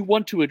guy you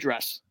want to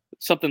address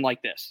something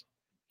like this.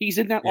 He's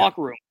in that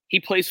locker room. He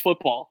plays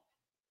football.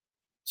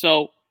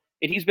 So,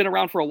 and he's been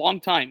around for a long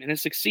time and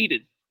has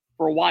succeeded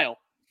for a while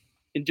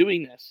in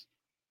doing this.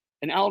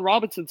 And Allen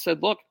Robinson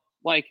said, look,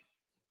 like,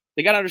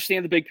 they got to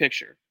understand the big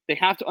picture. They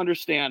have to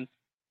understand,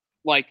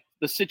 like,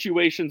 the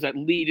situations that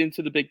lead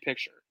into the big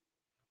picture.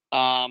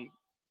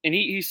 And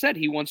he said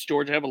he wants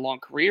George to have a long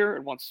career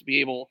and wants to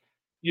be able,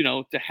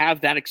 to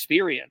have that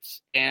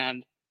experience.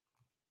 And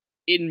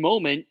in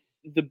moment,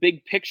 the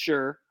big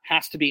picture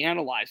has to be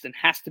analyzed and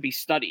has to be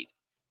studied.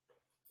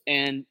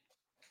 And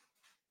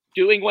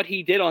doing what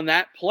he did on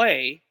that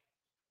play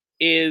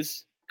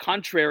is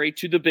contrary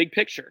to the big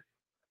picture.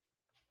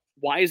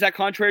 Why is that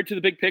contrary to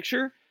the big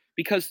picture?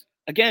 Because,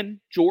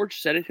 again,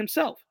 George said it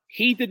himself.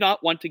 He did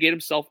not want to get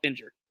himself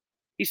injured.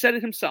 He said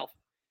it himself.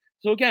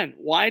 So again,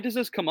 why does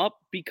this come up?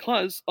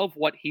 Because of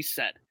what he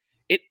said.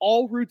 It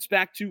all roots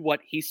back to what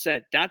he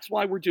said. That's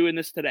why we're doing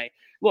this today.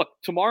 Look,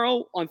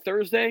 tomorrow on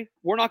Thursday,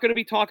 we're not going to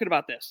be talking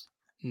about this.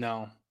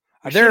 No.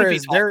 There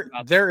is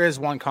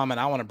one comment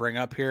I want to bring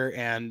up here,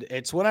 and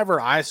it's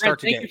whenever I start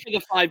to Thank you for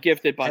the 5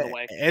 gifted, by the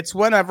way. It's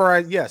whenever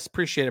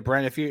appreciate it,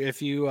 Brent.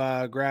 If you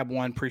grab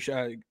one,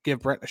 give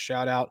Brent a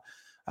shout out.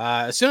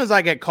 As soon as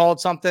I get called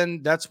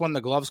something, that's when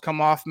the gloves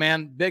come off,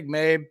 man. Big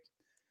Mabe.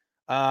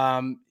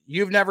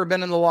 You've never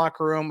been in the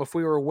locker room. If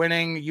we were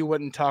winning, you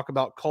wouldn't talk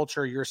about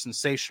culture. You're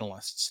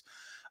sensationalists.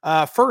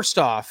 First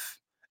off,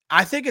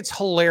 I think it's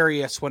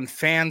hilarious when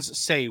fans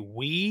say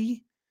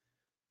we.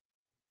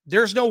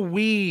 There's no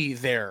we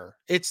there.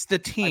 It's the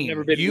team. I've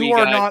never been You we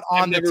are guy. not on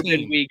I've the never team.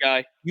 been we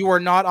guy. You are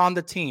not on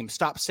the team.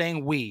 Stop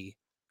saying we.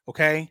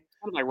 Okay.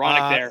 Kind of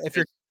ironic there. If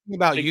you're talking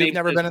about you've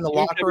never been in the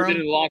locker room. Been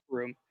in the locker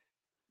room.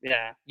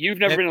 Yeah, you've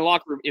never been in the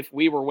locker room. If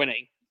we were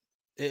winning.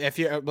 If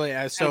you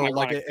so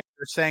like if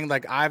you're saying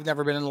like I've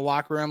never been in the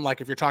locker room,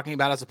 like if you're talking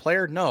about as a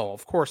player, no,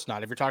 of course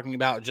not. If you're talking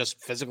about just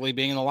physically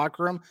being in the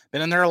locker room,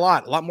 been in there a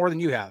lot more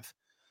than you have.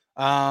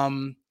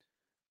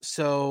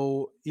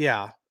 So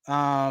yeah.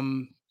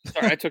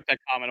 Sorry, I took that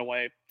comment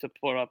away to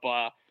put up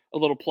a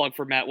little plug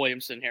for Matt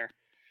Williamson here.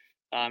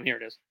 Here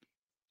it is.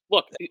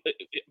 Look,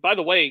 by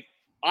the way,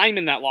 I'm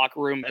in that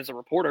locker room as a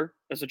reporter,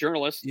 as a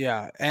journalist.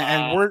 Yeah,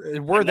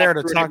 and we're there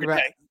to talk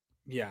about.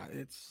 Yeah,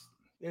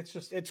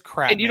 it's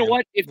crap. And you know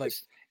what? If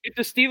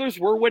the Steelers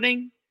were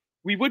winning,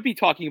 we would be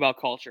talking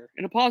about culture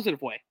in a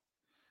positive way.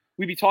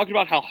 We'd be talking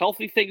about how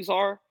healthy things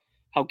are,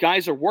 how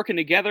guys are working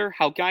together,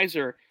 how guys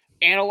are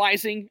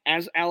analyzing,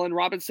 as Allen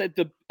Robinson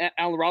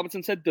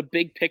said, the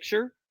big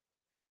picture.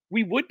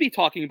 We would be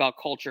talking about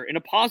culture in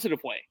a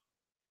positive way.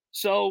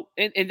 So,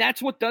 and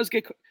that's what does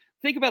get.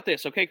 Think about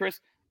this, okay, Chris?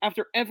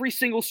 After every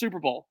single Super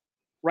Bowl,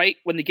 right?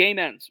 When the game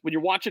ends, when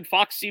you're watching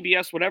Fox,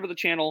 CBS, whatever the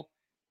channel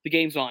the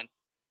game's on,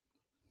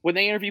 when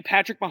they interview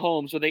Patrick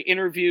Mahomes or they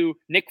interview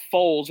Nick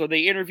Foles or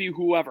they interview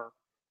whoever,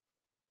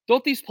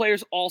 don't these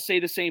players all say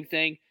the same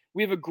thing?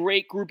 We have a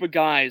great group of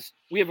guys.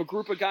 We have a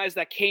group of guys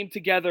that came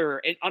together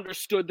and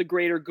understood the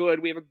greater good.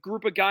 We have a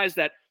group of guys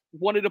that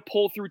wanted to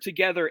pull through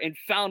together and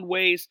found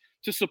ways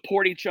to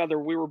support each other.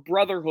 We were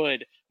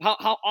brotherhood.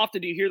 How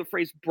often do you hear the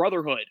phrase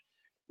brotherhood?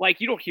 Like,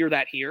 you don't hear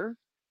that here.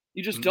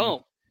 You just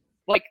don't.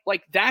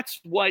 Like that's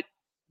what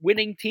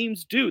winning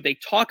teams do. They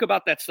talk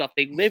about that stuff.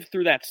 They live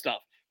through that stuff.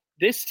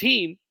 This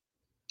team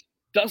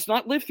does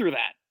not live through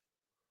that.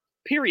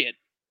 Period.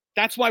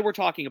 That's why we're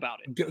talking about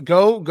it.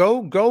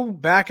 Go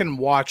back and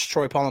watch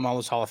Troy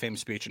Polamalu's Hall of Fame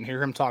speech and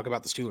hear him talk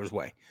about the Steelers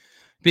way.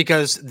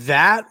 Because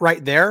that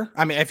right there,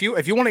 I mean, if you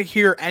want to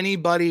hear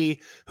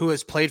anybody who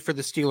has played for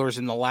the Steelers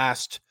in the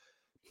last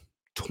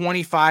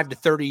 25 to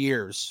 30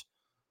 years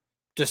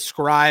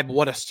describe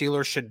what a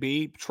Steeler should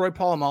be, Troy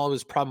Polamalu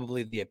is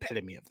probably the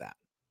epitome of that.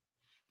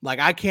 Like,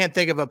 I can't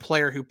think of a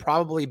player who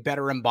probably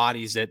better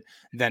embodies it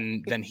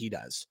than he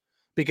does.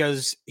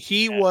 Because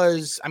he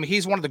was, I mean,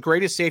 he's one of the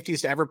greatest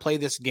safeties to ever play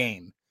this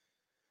game.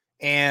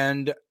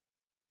 And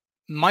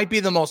might be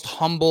the most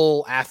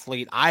humble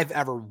athlete I've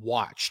ever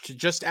watched,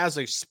 just as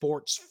a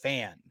sports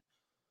fan.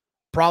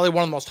 Probably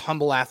one of the most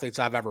humble athletes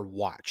I've ever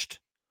watched.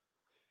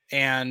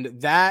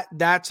 And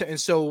and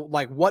so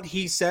like what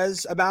he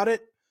says about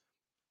it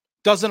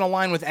doesn't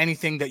align with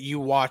anything that you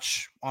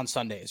watch on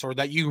Sundays or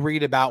that you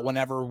read about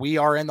whenever we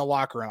are in the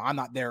locker room. I'm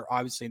not there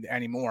obviously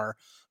anymore,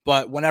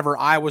 but whenever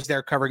I was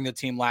there covering the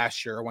team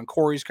last year, or when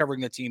Corey's covering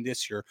the team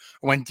this year,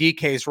 or when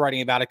DK is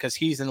writing about it because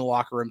he's in the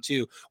locker room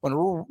too, when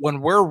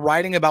we're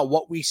writing about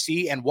what we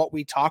see and what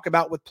we talk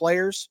about with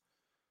players,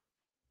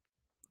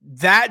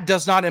 that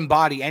does not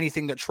embody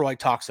anything that Troy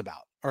talks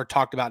about or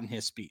talked about in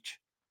his speech.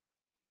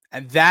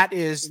 And that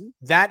is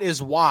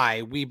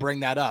why we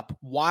bring that up.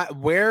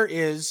 Where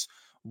is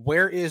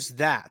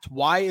that?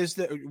 Why is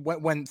that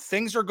when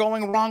things are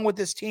going wrong with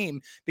this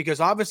team? Because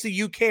obviously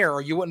you care, or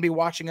you wouldn't be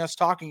watching us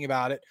talking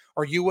about it,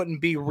 or you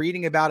wouldn't be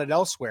reading about it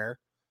elsewhere.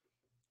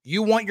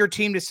 You want your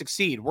team to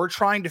succeed. We're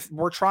trying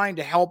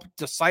to help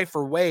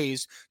decipher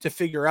ways to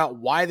figure out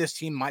why this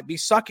team might be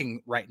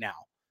sucking right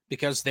now,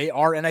 because they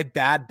are in a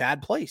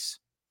bad place.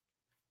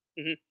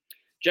 Mm-hmm.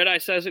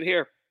 Jedi says it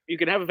here. You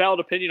can have a valid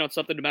opinion on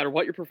something no matter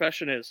what your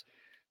profession is.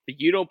 The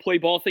you don't play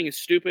ball thing is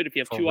stupid. If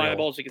you have two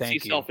eyeballs, you can see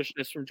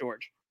selfishness from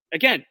George.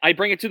 Again, I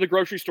bring it to the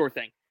grocery store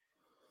thing.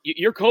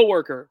 Your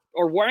coworker,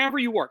 or wherever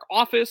you work,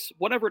 office,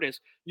 whatever it is,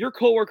 your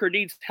coworker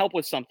needs help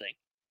with something.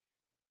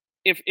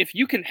 If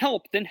you can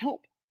help, then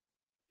help.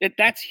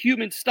 That's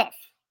human stuff.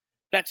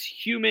 That's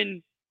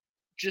human,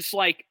 just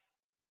like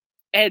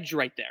edge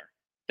right there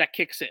that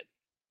kicks in.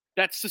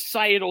 That's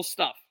societal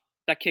stuff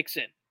that kicks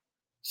in.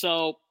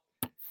 So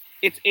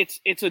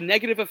it's a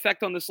negative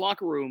effect on this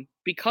locker room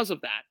because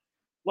of that.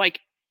 Like,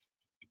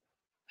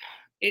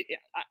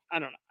 I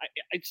don't know.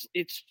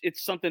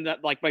 It's something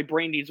that like my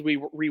brain needs to be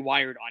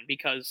rewired on,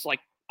 because like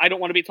I don't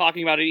want to be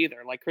talking about it either.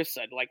 Like Chris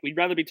said, like we'd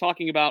rather be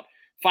talking about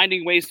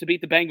finding ways to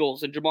beat the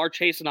Bengals and Jamar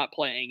Chase not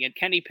playing, and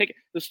Kenny Pickett,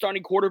 the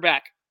starting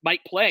quarterback,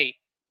 might play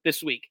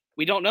this week.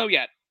 We don't know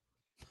yet.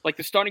 Like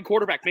the starting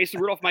quarterback, Mason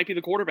Rudolph, might be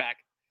the quarterback.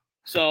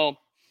 So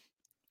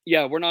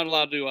yeah, we're not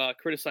allowed to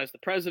criticize the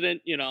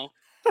president. You know,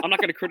 I'm not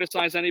going to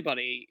criticize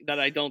anybody that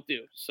I don't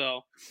do.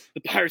 So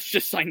the Pirates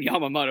just signed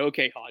Yamamoto.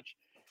 Okay, Hodge.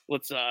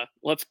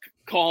 Let's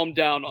calm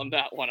down on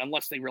that one,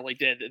 unless they really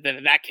did. Then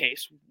in that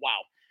case,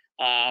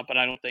 wow. But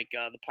I don't think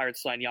the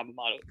Pirates signed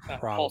Yamamoto.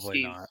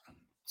 Probably not.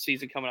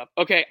 Season coming up.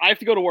 Okay, I have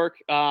to go to work.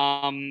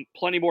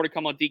 Plenty more to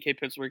come on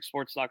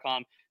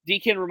DKPittsburghSports.com.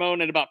 DK and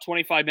Ramon in about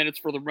 25 minutes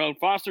for the Ramon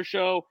Foster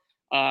Show.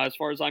 As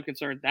far as I'm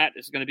concerned, that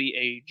is going to be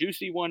a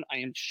juicy one, I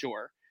am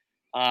sure.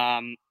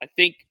 I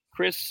think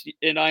Chris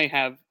and I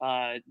have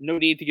no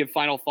need to give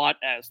final thought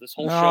as this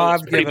whole show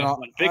is I've pretty given much all,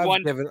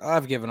 one big one.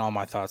 I've given all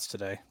my thoughts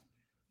today.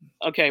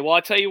 Okay, well,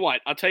 I'll tell you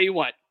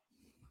what.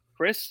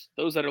 Chris,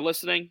 those that are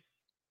listening,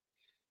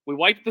 we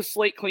wiped the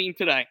slate clean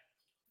today.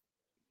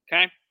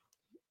 Okay?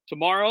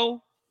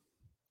 Tomorrow,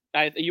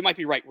 you might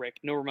be right, Rick.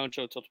 No Ramon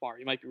show till tomorrow.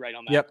 You might be right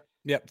on that.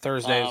 Yep.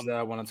 Thursday is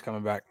when it's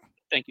coming back.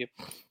 Thank you.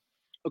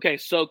 Okay,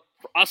 so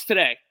for us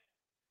today,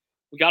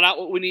 we got out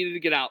what we needed to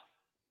get out.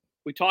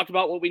 We talked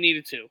about what we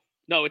needed to.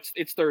 No,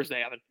 it's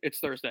Thursday, Evan. It's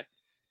Thursday.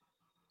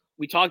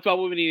 We talked about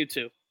what we needed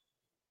to.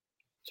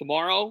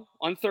 Tomorrow,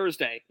 on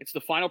Thursday, it's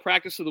the final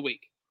practice of the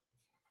week.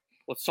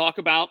 Let's talk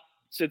about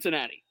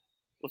Cincinnati.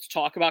 Let's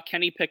talk about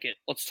Kenny Pickett.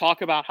 Let's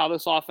talk about how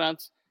this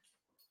offense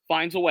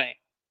finds a way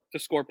to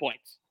score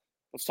points.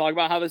 Let's talk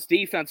about how this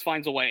defense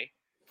finds a way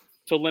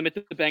to limit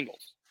the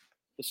Bengals.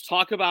 Let's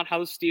talk about how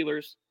the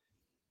Steelers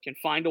can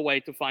find a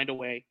way to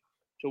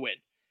win.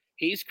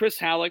 He's Chris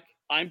Halleck.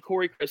 I'm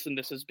Corey Chris, and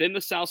this has been the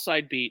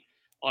Southside Beat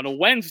on a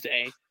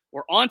Wednesday.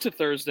 We're on to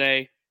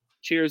Thursday.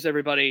 Cheers,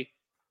 everybody.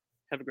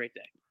 Have a great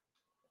day.